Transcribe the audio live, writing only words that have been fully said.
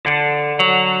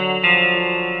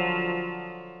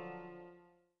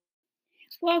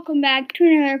Welcome back to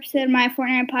another episode of my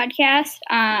Fortnite podcast.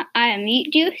 I am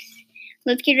Meat Juice.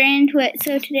 Let's get right into it.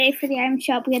 So today for the item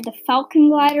shop, we have the Falcon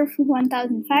Glider for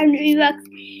 1,500 V-Bucks,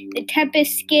 the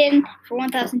Tempest skin for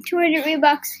 1,200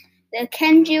 V-Bucks, the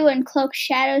Kenju and Cloak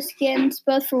Shadow skins,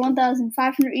 both for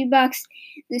 1,500 V-Bucks,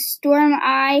 the Storm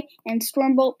Eye and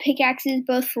Stormbolt pickaxes,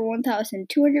 both for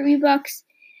 1,200 V-Bucks,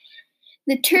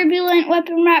 the Turbulent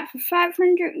weapon wrap for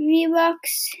 500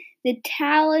 V-Bucks, the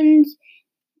Talons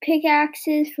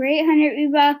pickaxes for 800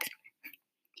 V-Bucks,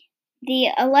 the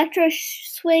Electro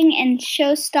Swing and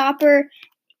Showstopper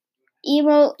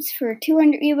emotes for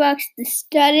 200 V-Bucks, the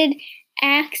Studded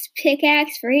Axe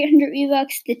pickaxe for 800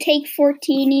 V-Bucks, the Take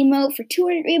 14 emote for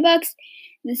 200 V-Bucks,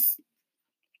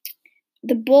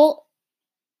 the Bolt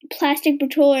Plastic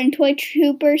Patroller and Toy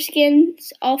Trooper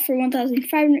skins, all for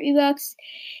 1,500 V-Bucks,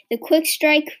 the Quick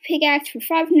Strike pickaxe for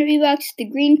 500 V-Bucks, the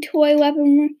Green Toy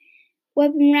weapon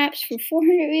wraps for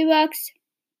 400 V-Bucks,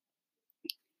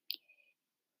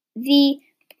 the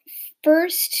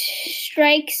First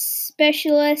Strike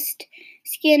Specialist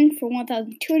skin for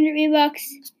 1,200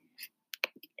 V-Bucks.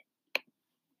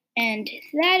 And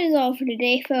that is all for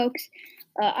today, folks.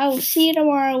 I will see you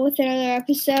tomorrow with another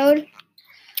episode.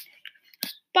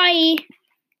 Bye!